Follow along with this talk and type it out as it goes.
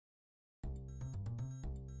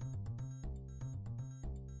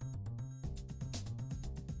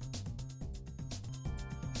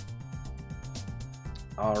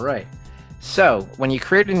All right. So when you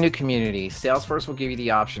create a new community, Salesforce will give you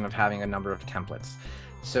the option of having a number of templates.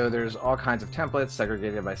 So there's all kinds of templates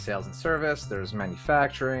segregated by sales and service. There's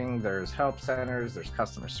manufacturing, there's help centers, there's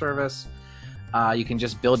customer service. You can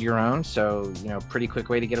just build your own. So, pretty quick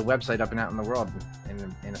way to get a website up and out in the world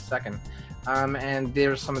in a second. And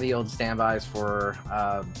there's some of the old standbys for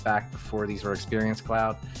back before these were Experience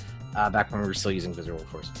Cloud, back when we were still using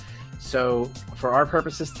Visualforce. So for our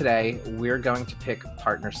purposes today, we're going to pick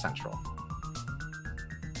Partner Central.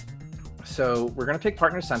 So we're going to pick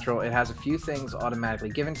Partner Central. It has a few things automatically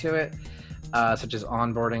given to it, such as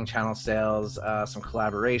onboarding, channel sales, some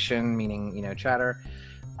collaboration, meaning, chatter,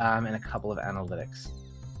 and a couple of analytics.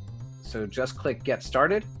 So just click Get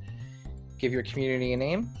Started, give your community a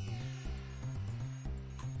name.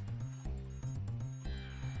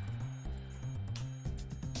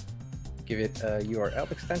 Give it a URL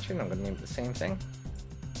extension. I'm going to name it the same thing.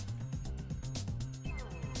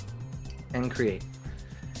 And create.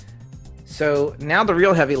 So now the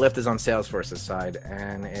real heavy lift is on Salesforce's side,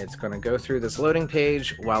 and it's going to go through this loading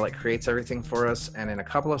page while it creates everything for us. And in a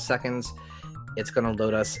couple of seconds, it's going to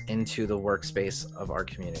load us into the workspace of our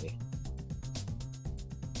community.